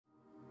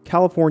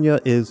California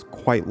is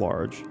quite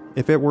large.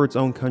 If it were its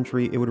own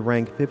country, it would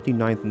rank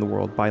 59th in the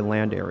world by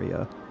land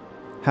area.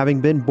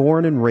 Having been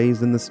born and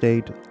raised in the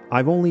state,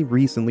 I've only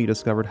recently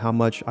discovered how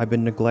much I've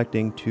been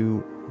neglecting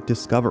to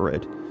discover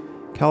it.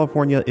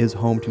 California is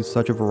home to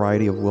such a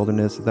variety of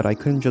wilderness that I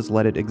couldn't just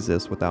let it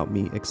exist without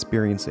me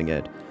experiencing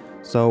it.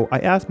 So I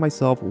asked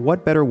myself,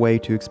 what better way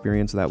to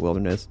experience that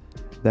wilderness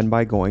than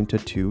by going to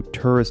two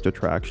tourist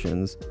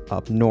attractions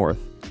up north.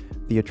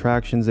 The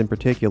attractions in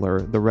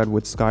particular, the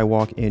Redwood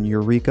Skywalk in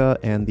Eureka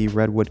and the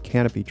Redwood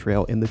Canopy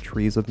Trail in the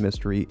Trees of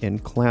Mystery in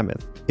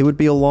Klamath. It would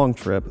be a long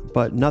trip,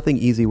 but nothing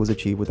easy was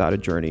achieved without a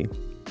journey,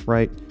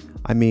 right?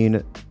 I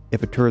mean,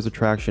 if a tourist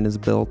attraction is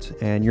built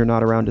and you're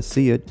not around to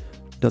see it,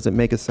 does it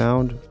make a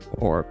sound?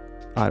 Or,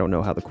 I don't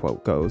know how the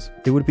quote goes.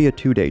 It would be a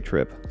 2-day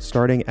trip,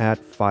 starting at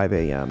 5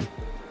 a.m.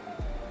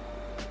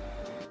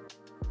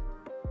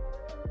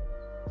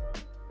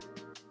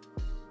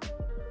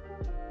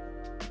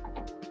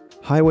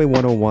 Highway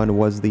 101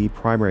 was the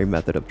primary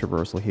method of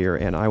traversal here,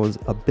 and I was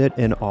a bit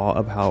in awe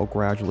of how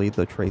gradually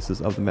the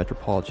traces of the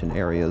metropolitan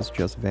areas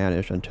just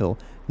vanish until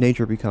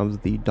nature becomes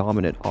the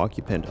dominant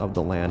occupant of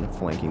the land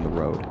flanking the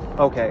road.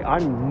 Okay,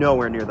 I'm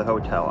nowhere near the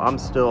hotel. I'm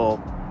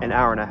still an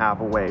hour and a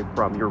half away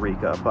from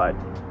Eureka, but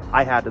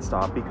I had to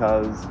stop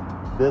because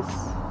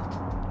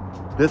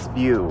this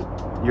view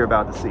you're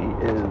about to see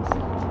is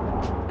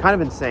kind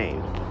of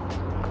insane.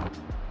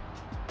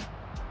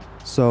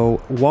 So,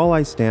 while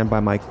I stand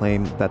by my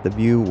claim that the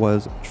view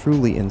was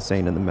truly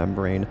insane in the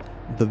membrane,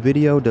 the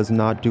video does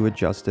not do it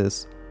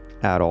justice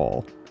at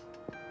all.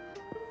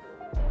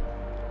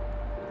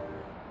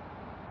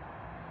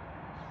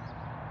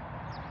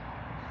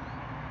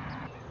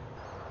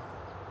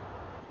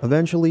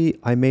 Eventually,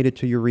 I made it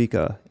to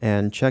Eureka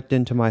and checked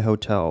into my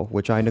hotel,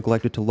 which I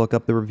neglected to look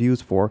up the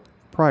reviews for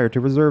prior to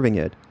reserving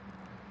it.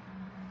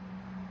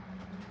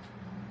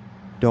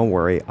 Don't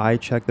worry, I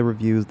checked the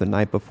reviews the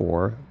night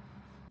before,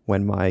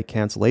 when my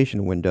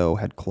cancellation window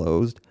had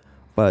closed,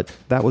 but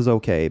that was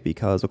okay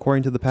because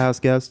according to the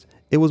past guest,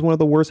 it was one of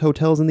the worst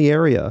hotels in the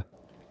area.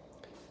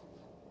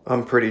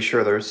 I'm pretty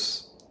sure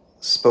there's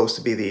supposed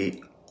to be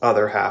the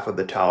other half of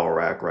the towel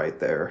rack right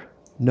there.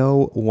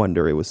 No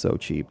wonder it was so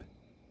cheap.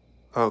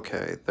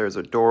 Okay, there's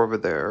a door over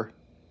there,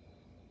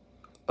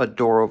 a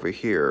door over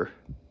here,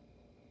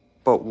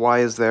 but why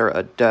is there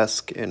a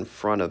desk in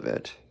front of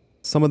it?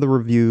 Some of the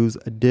reviews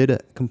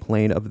did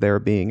complain of there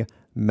being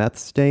meth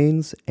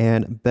stains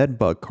and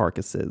bedbug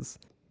carcasses.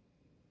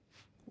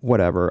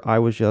 Whatever, I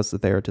was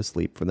just there to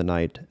sleep for the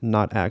night,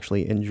 not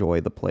actually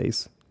enjoy the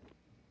place.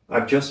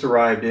 I've just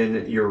arrived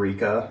in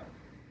Eureka,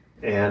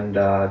 and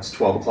it's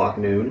 12 o'clock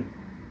noon.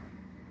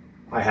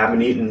 I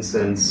haven't eaten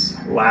since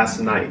last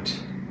night.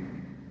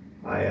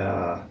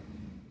 I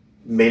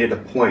made it a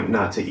point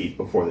not to eat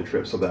before the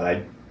trip so that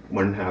I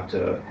wouldn't have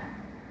to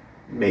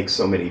make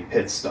so many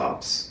pit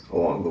stops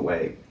along the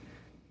way.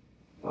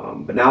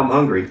 But now I'm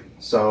hungry,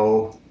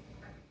 so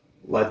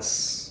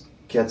let's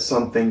get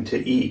something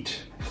to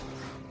eat.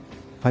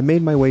 I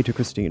made my way to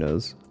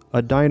Christina's,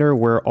 a diner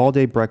where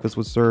all-day breakfast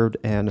was served,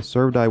 and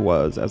served I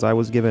was, as I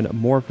was given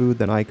more food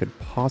than I could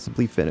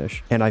possibly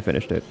finish, and I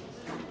finished it.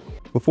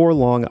 Before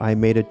long, I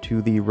made it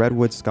to the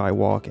Redwood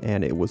Skywalk,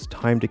 and it was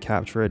time to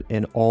capture it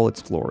in all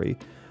its glory.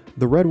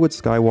 The Redwood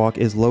Skywalk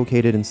is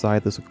located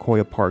inside the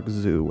Sequoia Park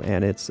Zoo,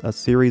 and it's a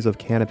series of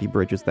canopy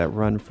bridges that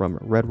run from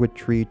redwood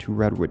tree to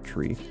redwood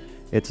tree.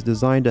 It's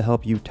designed to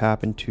help you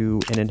tap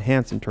into an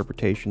enhanced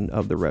interpretation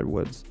of the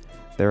redwoods.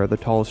 They're the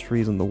tallest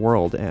trees in the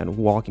world, and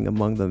walking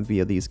among them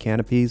via these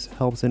canopies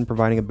helps in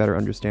providing a better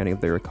understanding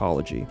of their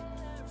ecology.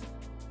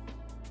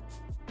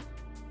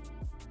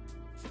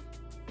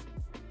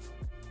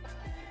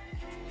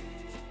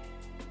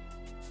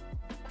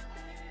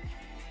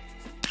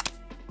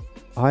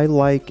 I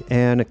like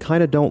and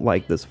kinda don't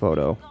like this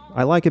photo.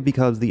 I like it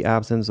because the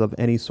absence of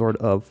any sort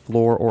of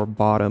floor or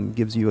bottom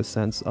gives you a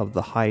sense of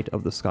the height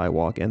of the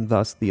skywalk and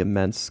thus the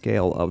immense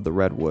scale of the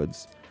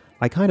redwoods.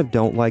 I kind of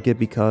don't like it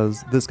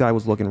because this guy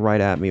was looking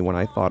right at me when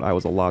I thought I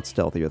was a lot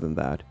stealthier than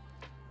that.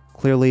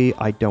 Clearly,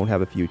 I don't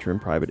have a future in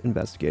private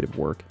investigative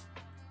work.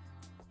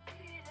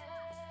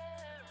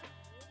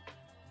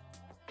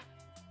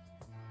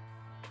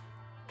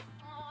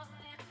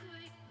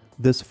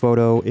 This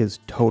photo is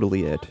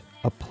totally it.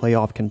 A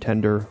playoff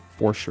contender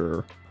for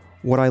sure.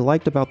 What I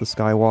liked about the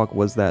skywalk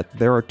was that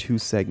there are two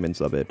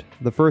segments of it.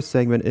 The first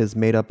segment is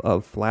made up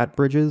of flat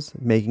bridges,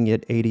 making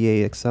it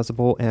ADA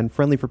accessible and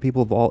friendly for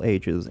people of all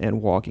ages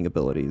and walking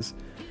abilities.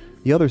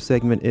 The other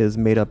segment is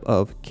made up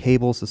of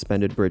cable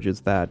suspended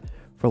bridges that,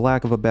 for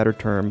lack of a better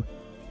term,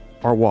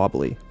 are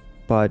wobbly,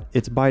 but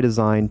it's by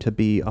design to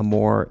be a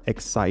more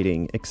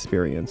exciting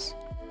experience.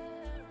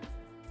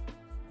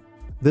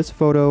 This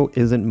photo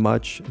isn't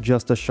much,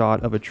 just a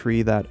shot of a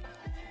tree that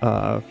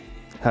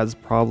has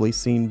probably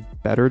seen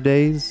better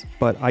days,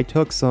 but I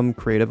took some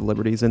creative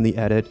liberties in the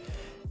edit,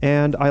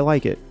 and I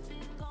like it.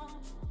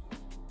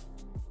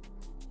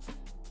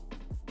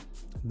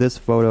 This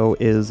photo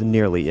is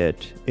nearly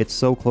it. It's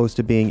so close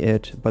to being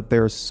it, but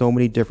there are so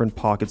many different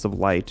pockets of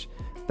light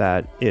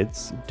that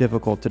it's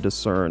difficult to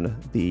discern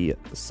the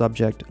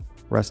subject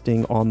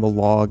resting on the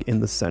log in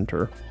the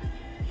center.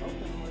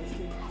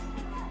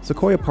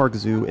 Sequoia Park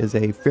Zoo is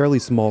a fairly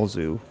small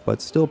zoo,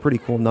 but still pretty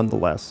cool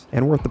nonetheless,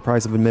 and worth the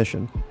price of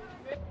admission.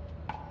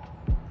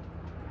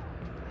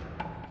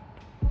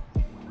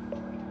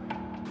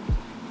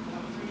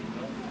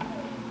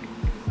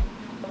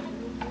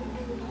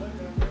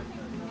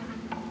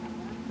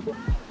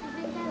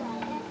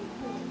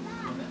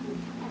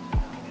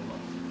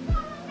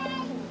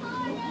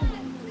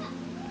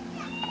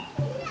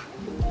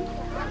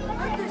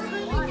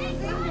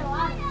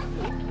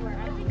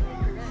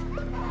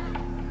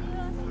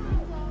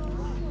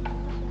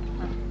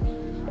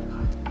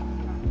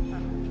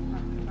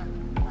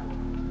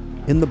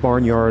 In the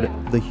barnyard,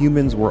 the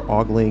humans were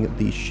ogling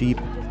the sheep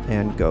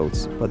and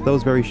goats, but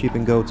those very sheep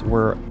and goats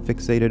were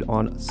fixated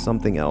on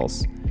something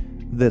else.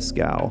 This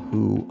gal,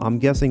 who I'm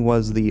guessing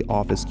was the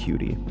office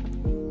cutie.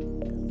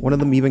 One of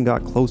them even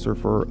got closer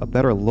for a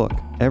better look.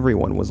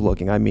 Everyone was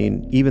looking. I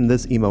mean, even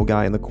this emo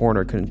guy in the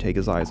corner couldn't take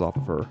his eyes off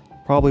of her.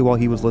 Probably while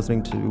he was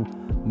listening to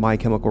My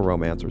Chemical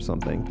Romance or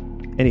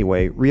something.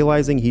 Anyway,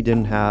 realizing he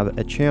didn't have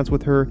a chance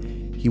with her,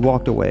 he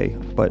walked away,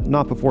 but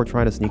not before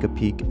trying to sneak a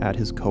peek at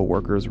his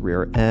co-worker's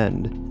rear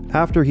end.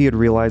 After he had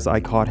realized I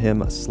caught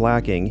him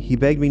slacking, he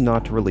begged me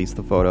not to release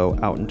the photo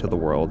out into the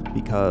world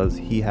because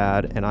he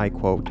had, and I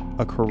quote,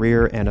 a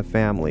career and a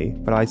family.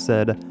 But I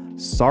said,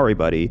 sorry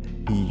buddy,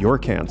 you're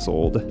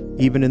cancelled.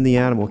 Even in the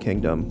animal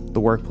kingdom,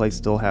 the workplace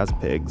still has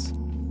pigs.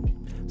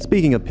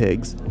 Speaking of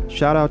pigs,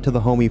 shout out to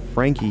the homie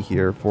Frankie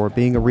here for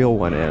being a real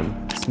one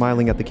and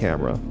smiling at the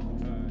camera.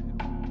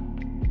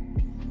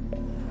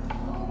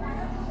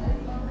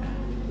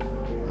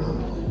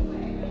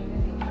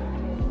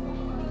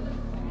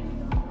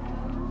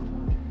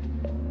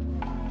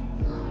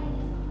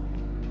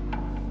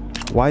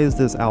 Why is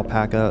this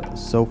alpaca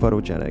so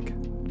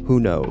photogenic? Who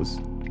knows?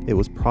 It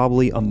was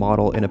probably a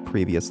model in a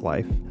previous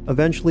life.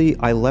 Eventually,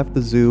 I left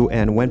the zoo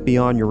and went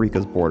beyond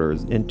Eureka's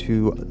borders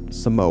into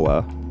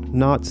Samoa.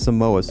 Not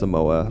Samoa,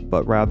 Samoa,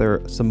 but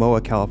rather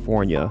Samoa,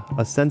 California,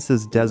 a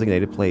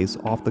census-designated place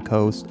off the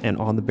coast and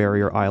on the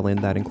barrier island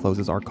that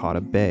encloses Arcata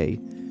Bay.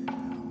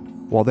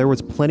 While there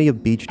was plenty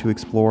of beach to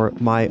explore,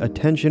 my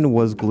attention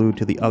was glued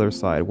to the other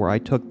side where I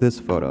took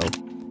this photo.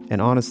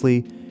 And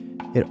honestly,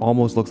 it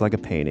almost looks like a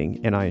painting,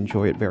 and I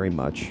enjoy it very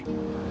much.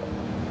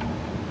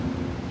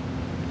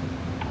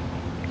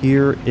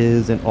 Here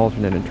is an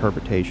alternate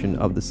interpretation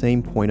of the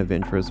same point of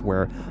interest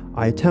where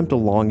I attempt a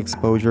long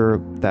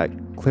exposure that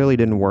clearly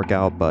didn't work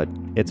out, but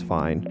it's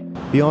fine.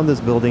 Beyond this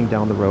building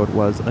down the road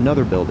was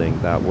another building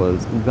that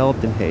was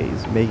enveloped in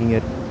haze, making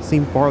it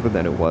seem farther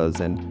than it was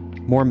and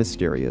more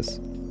mysterious.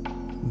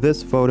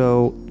 This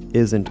photo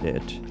isn't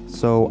it,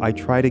 so I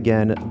tried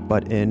again,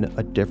 but in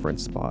a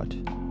different spot.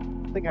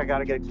 I think I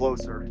gotta get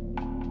closer.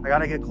 I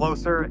gotta get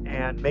closer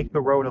and make the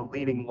road a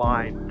leading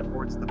line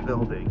towards the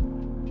building.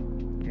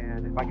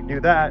 And if I can do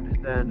that,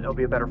 then it'll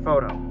be a better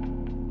photo.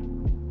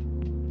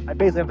 I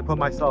basically have to put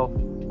myself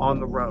on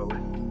the road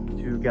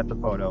to get the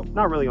photo.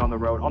 Not really on the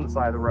road, on the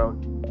side of the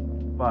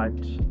road, but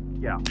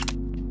yeah.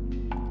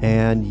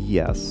 And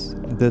yes,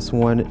 this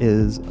one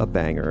is a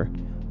banger.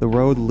 The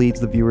road leads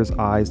the viewer's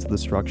eyes to the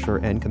structure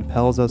and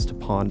compels us to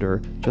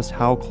ponder just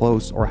how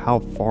close or how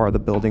far the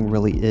building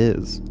really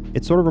is.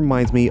 It sort of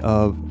reminds me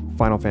of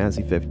Final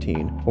Fantasy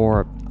 15,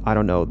 or I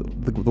don't know,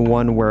 the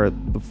one where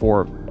the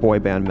 4 boy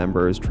band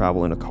members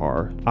travel in a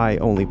car. I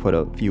only put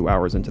a few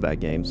hours into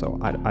that game, so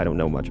I don't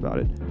know much about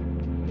it.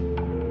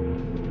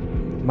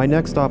 My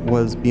next stop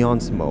was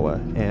beyond Samoa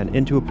and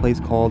into a place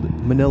called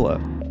Manila.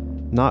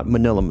 Not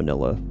Manila,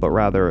 Manila, but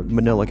rather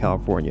Manila,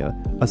 California,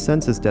 a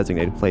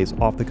census-designated place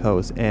off the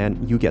coast,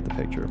 and you get the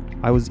picture.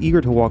 I was eager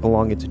to walk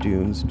along its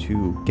dunes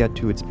to get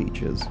to its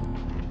beaches.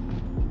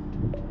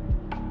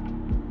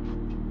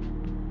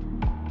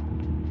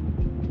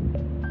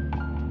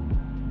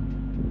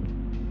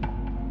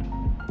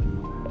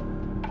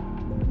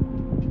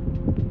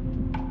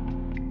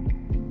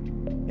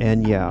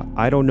 And yeah,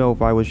 I don't know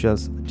if I was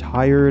just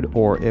tired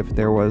or if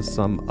there was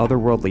some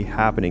otherworldly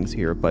happenings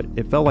here, but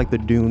it felt like the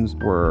dunes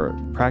were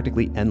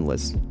practically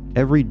endless.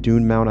 Every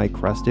dune mount I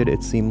crested,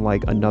 it seemed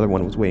like another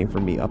one was waiting for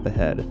me up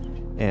ahead,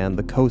 and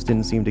the coast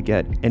didn't seem to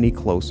get any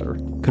closer.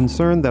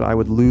 Concerned that I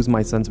would lose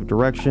my sense of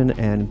direction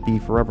and be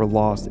forever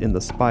lost in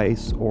the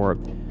spice, or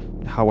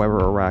however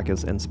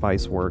Arrakis and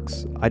spice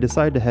works, I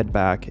decided to head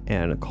back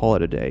and call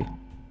it a day.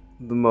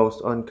 The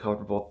most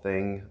uncomfortable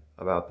thing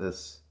about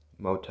this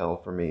motel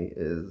for me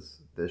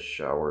is this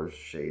shower's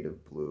shade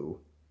of blue.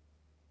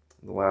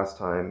 The last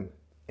time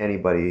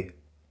anybody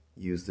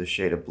used this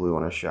shade of blue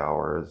on a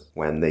shower is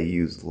when they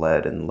used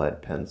lead and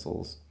lead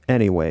pencils.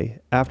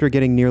 Anyway, after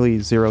getting nearly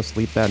zero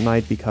sleep that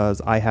night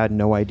because I had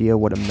no idea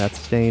what a meth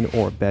stain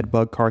or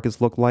bedbug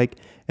carcass looked like,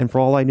 and for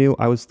all I knew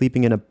I was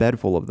sleeping in a bed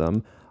full of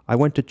them, I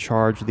went to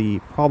charge the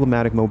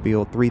problematic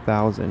Mobile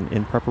 3000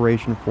 in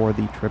preparation for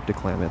the trip to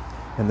Klamath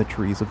and the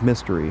Trees of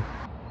Mystery.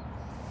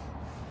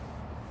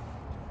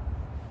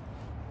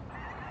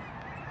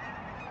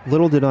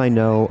 Little did I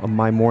know,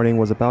 my morning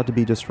was about to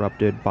be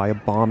disrupted by a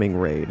bombing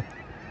raid.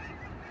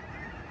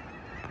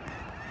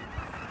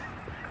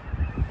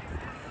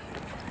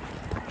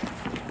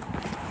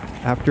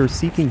 After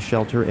seeking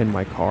shelter in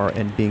my car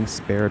and being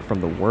spared from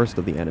the worst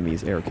of the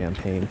enemy's air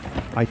campaign,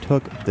 I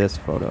took this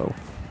photo.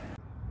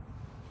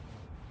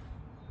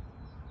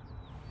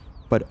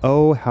 But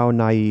oh, how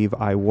naive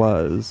I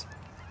was.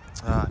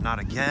 Not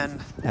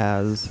again.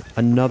 As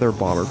another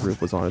bomber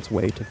group was on its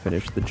way to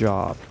finish the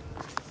job.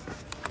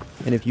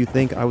 And if you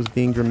think I was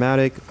being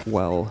dramatic,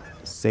 well,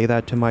 say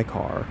that to my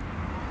car.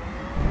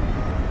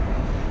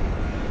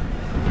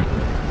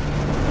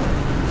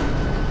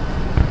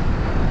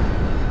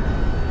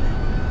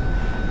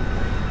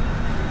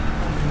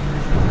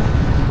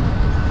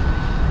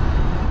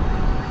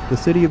 The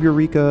city of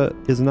Eureka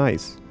is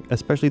nice,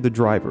 especially the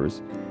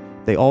drivers.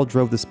 They all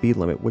drove the speed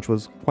limit, which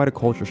was quite a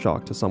culture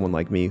shock to someone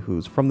like me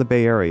who's from the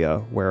Bay Area,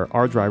 where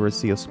our drivers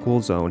see a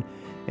school zone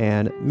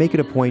and make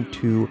it a point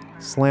to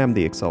slam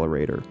the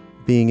accelerator.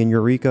 Being in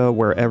Eureka,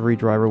 where every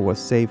driver was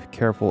safe,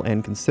 careful,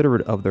 and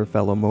considerate of their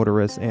fellow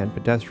motorists and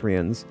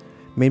pedestrians,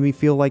 made me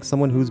feel like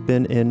someone who's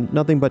been in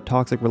nothing but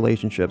toxic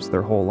relationships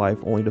their whole life,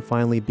 only to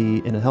finally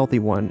be in a healthy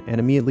one and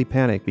immediately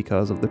panic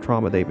because of the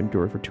trauma they've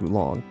endured for too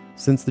long.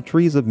 Since the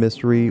Trees of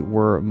Mystery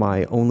were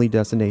my only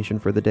destination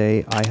for the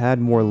day, I had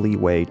more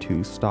leeway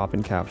to stop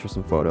and capture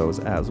some photos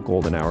as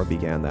golden hour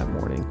began that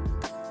morning.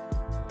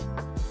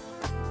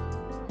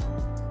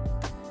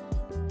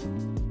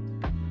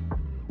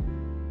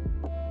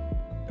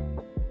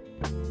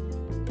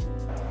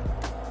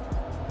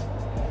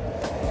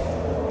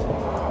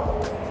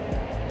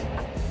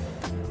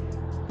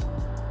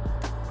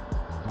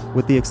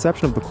 With the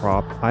exception of the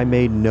crop, I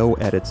made no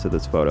edits to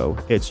this photo.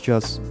 It's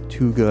just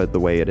too good the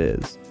way it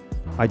is.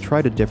 I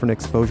tried a different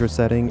exposure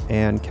setting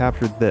and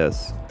captured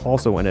this,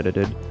 also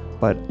unedited,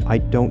 but I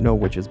don't know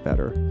which is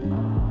better.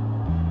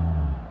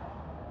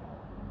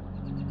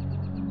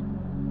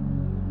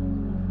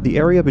 The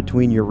area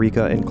between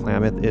Eureka and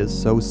Klamath is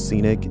so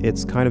scenic,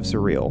 it's kind of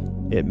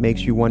surreal. It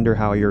makes you wonder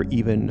how you're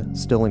even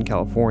still in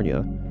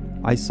California.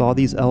 I saw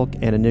these elk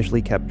and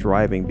initially kept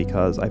driving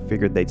because I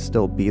figured they'd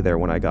still be there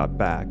when I got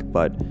back,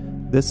 but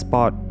this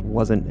spot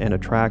wasn't an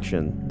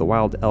attraction. The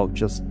wild elk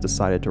just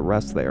decided to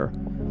rest there.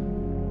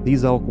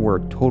 These elk were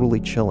totally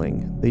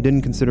chilling. They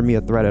didn't consider me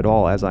a threat at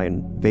all as I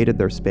invaded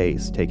their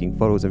space, taking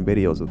photos and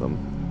videos of them.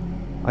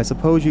 I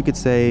suppose you could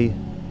say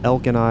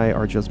elk and I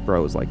are just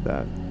bros like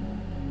that.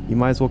 You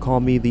might as well call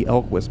me the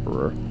Elk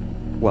Whisperer.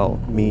 Well,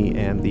 me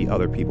and the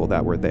other people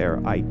that were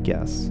there, I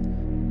guess.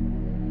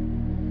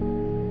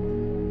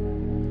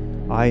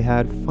 I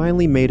had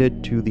finally made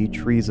it to the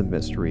Trees of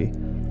Mystery,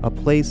 a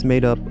place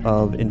made up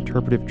of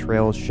interpretive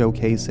trails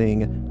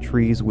showcasing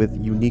trees with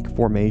unique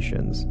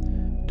formations.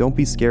 Don't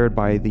be scared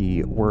by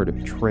the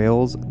word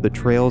trails. The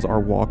trails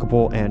are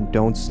walkable and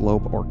don't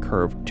slope or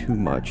curve too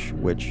much,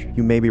 which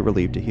you may be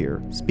relieved to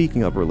hear.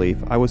 Speaking of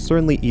relief, I was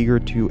certainly eager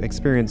to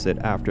experience it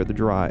after the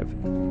drive.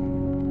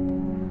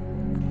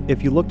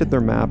 If you looked at their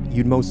map,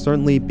 you'd most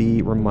certainly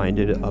be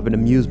reminded of an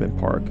amusement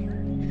park.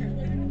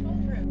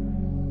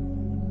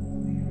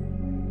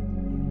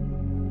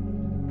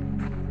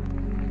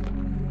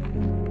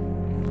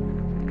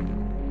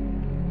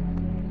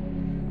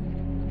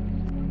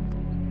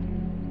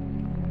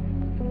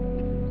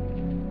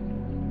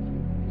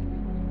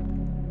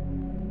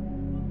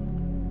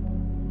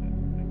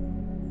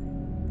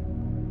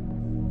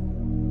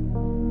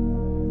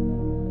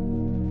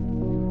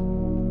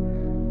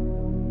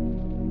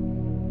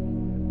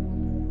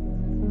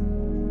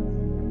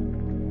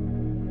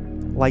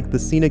 Like the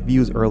scenic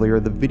views earlier,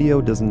 the video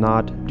does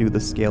not do the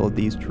scale of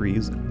these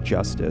trees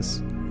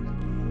justice.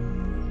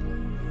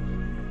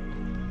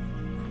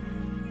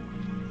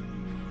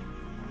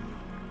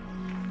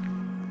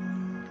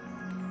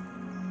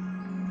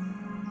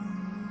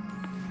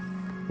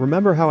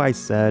 Remember how I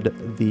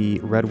said the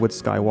Redwood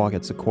Skywalk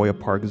at Sequoia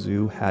Park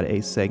Zoo had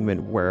a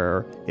segment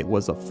where it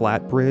was a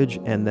flat bridge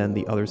and then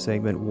the other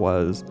segment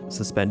was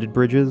suspended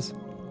bridges?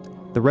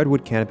 The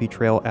Redwood Canopy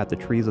Trail at the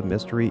Trees of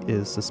Mystery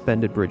is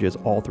suspended bridges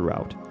all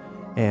throughout,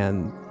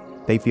 and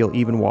they feel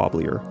even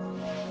wobblier.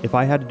 If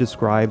I had to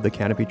describe the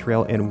Canopy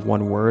Trail in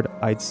one word,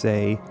 I'd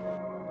say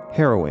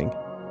harrowing,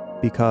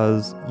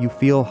 because you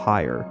feel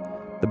higher,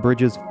 the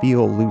bridges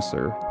feel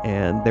looser,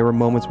 and there were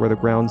moments where the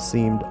ground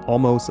seemed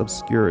almost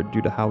obscured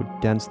due to how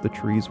dense the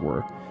trees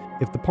were.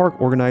 If the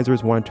park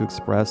organizers wanted to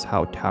express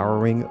how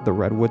towering the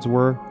redwoods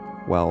were,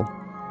 well,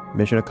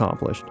 mission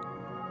accomplished.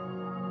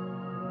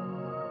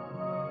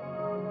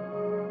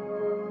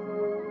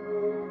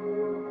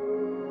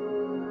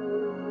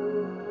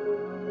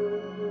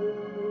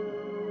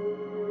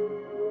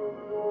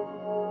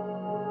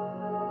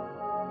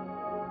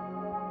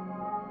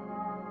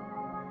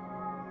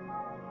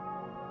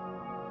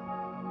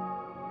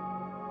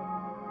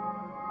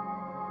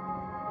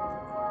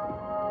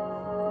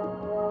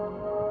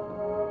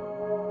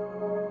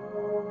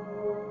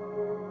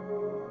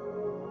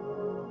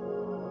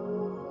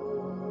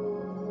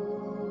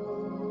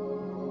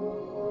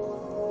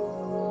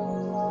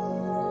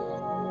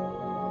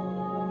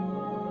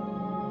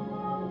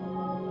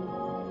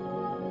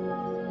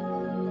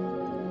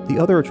 The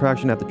other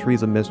attraction at the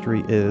Trees of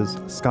Mystery is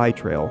Sky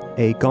Trail,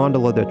 a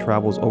gondola that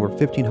travels over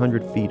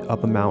 1,500 feet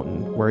up a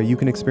mountain, where you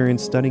can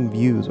experience stunning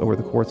views over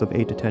the course of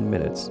 8 to 10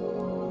 minutes.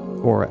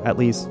 Or at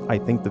least, I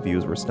think the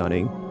views were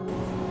stunning.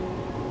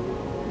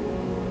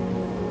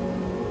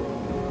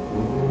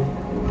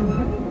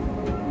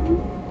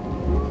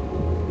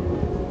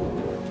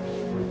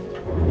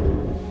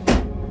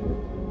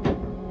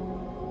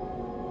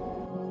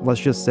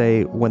 Let's just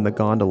say when the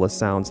gondola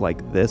sounds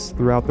like this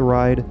throughout the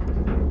ride.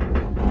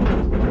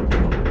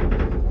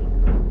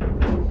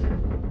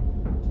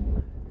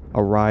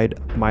 A ride,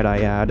 might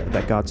I add,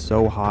 that got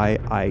so high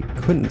I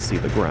couldn't see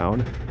the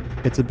ground.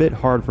 It's a bit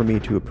hard for me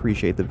to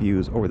appreciate the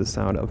views over the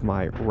sound of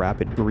my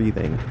rapid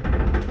breathing.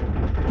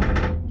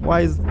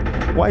 Why is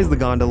the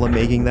gondola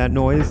making that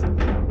noise?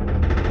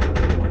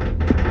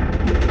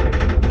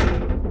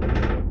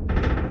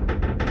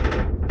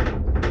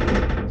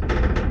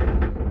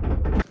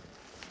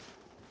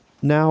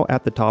 Now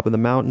at the top of the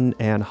mountain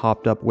and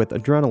hopped up with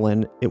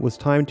adrenaline, it was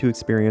time to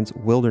experience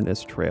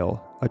Wilderness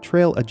Trail, a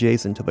trail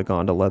adjacent to the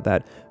gondola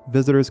that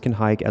visitors can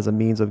hike as a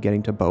means of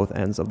getting to both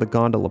ends of the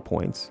gondola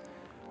points.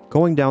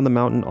 Going down the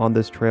mountain on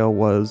this trail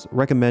was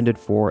recommended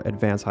for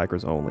advanced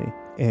hikers only.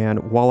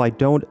 And while I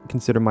don't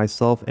consider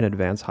myself an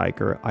advanced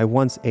hiker, I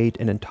once ate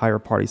an entire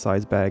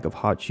party-sized bag of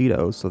hot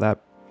Cheetos, so that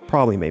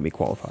probably made me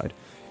qualified.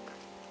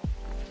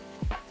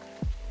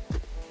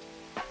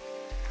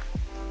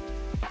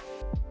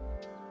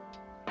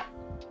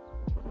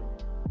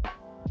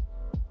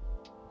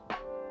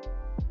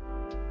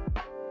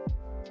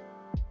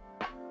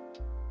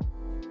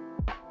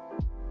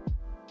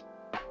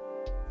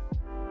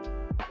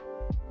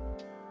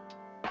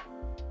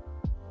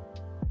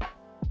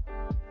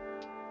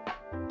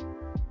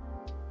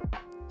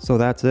 So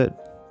that's it.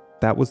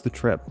 That was the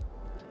trip.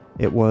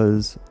 It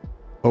was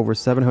over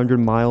 700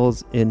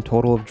 miles in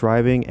total of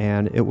driving,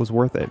 and it was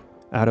worth it.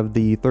 Out of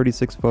the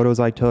 36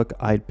 photos I took,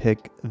 I'd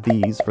pick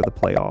these for the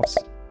playoffs.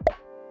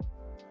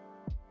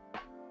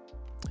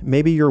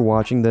 Maybe you're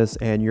watching this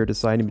and you're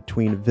deciding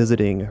between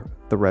visiting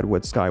the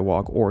Redwood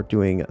Skywalk or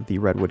doing the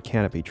Redwood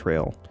Canopy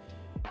Trail.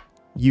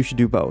 You should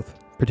do both,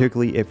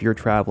 particularly if you're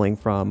traveling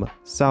from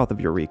south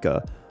of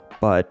Eureka.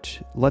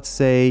 But let's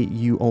say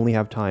you only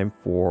have time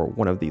for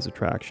one of these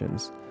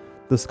attractions.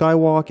 The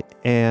Skywalk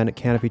and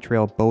Canopy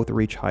Trail both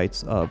reach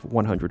heights of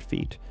 100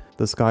 feet.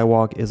 The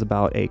Skywalk is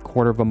about a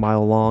quarter of a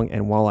mile long,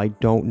 and while I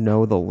don't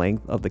know the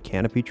length of the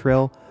Canopy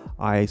Trail,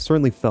 I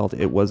certainly felt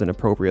it was an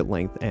appropriate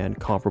length and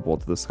comparable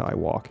to the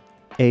Skywalk.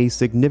 A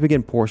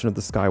significant portion of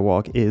the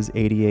Skywalk is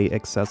ADA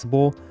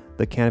accessible.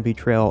 The Canopy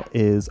Trail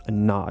is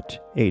not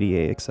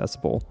ADA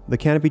accessible. The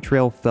Canopy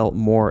Trail felt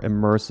more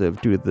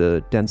immersive due to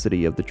the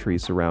density of the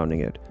trees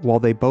surrounding it. While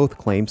they both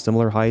claim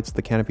similar heights,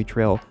 the Canopy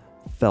Trail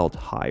felt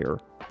higher.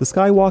 The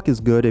Skywalk is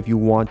good if you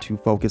want to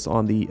focus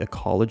on the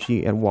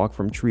ecology and walk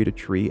from tree to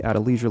tree at a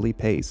leisurely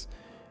pace.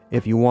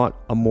 If you want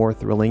a more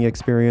thrilling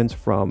experience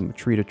from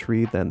tree to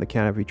tree, then the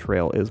Canopy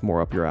Trail is more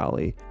up your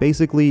alley.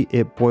 Basically,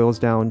 it boils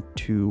down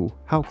to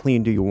how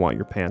clean do you want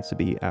your pants to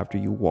be after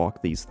you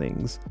walk these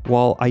things.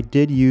 While I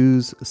did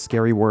use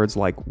scary words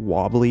like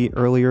wobbly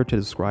earlier to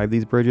describe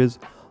these bridges,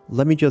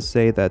 let me just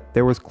say that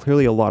there was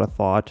clearly a lot of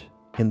thought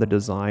in the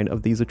design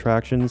of these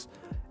attractions.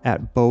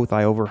 At both,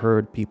 I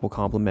overheard people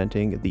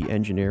complimenting the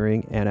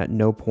engineering, and at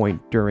no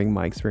point during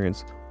my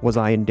experience was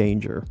I in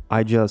danger.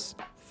 I just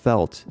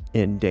felt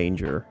in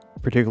danger,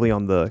 particularly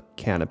on the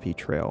Canopy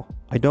Trail.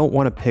 I don't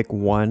want to pick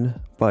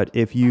one, but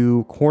if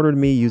you cornered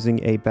me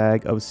using a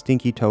bag of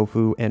stinky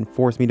tofu and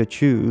forced me to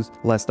choose,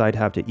 lest I'd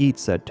have to eat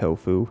said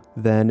tofu,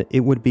 then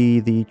it would be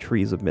the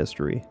Trees of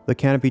Mystery. The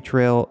Canopy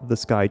Trail, the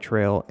Sky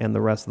Trail, and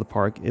the rest of the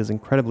park is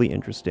incredibly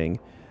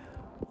interesting.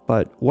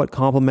 But what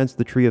complements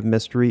the Tree of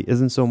Mystery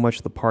isn't so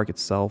much the park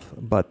itself,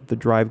 but the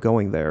drive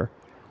going there.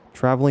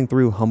 Traveling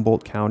through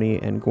Humboldt County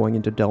and going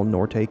into Del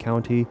Norte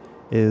County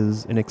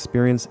is an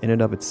experience in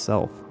and of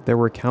itself. There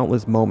were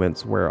countless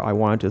moments where I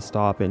wanted to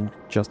stop and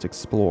just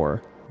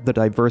explore. The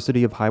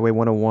diversity of Highway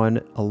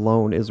 101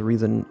 alone is a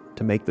reason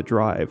to make the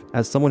drive.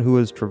 As someone who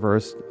has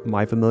traversed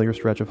my familiar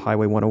stretch of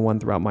Highway 101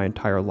 throughout my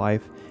entire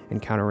life,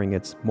 encountering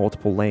its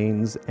multiple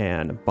lanes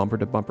and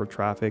bumper-to-bumper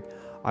traffic,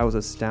 I was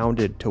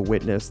astounded to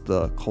witness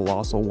the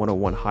colossal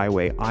 101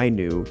 highway I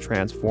knew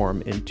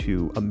transform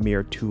into a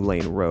mere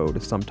 2-lane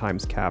road,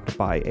 sometimes capped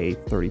by a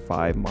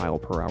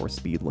 35-mile-per-hour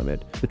speed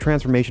limit. The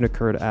transformation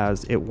occurred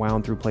as it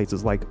wound through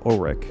places like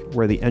Orick,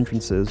 where the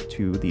entrances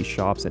to the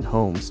shops and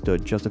homes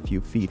stood just a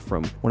few feet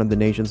from one of the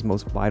nation's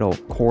most vital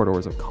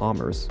corridors of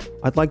commerce.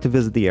 I'd like to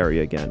visit the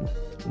area again.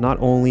 Not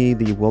only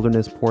the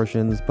wilderness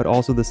portions, but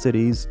also the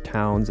cities,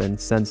 towns, and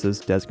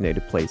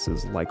census-designated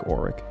places like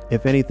Orick.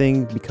 If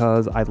anything,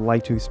 because I'd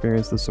like to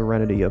experience the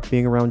serenity of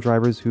being around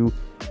drivers who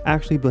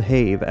actually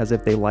behave as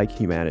if they like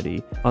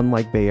humanity,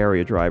 unlike Bay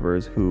Area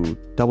drivers who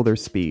double their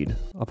speed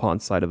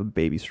upon sight of a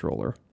baby stroller.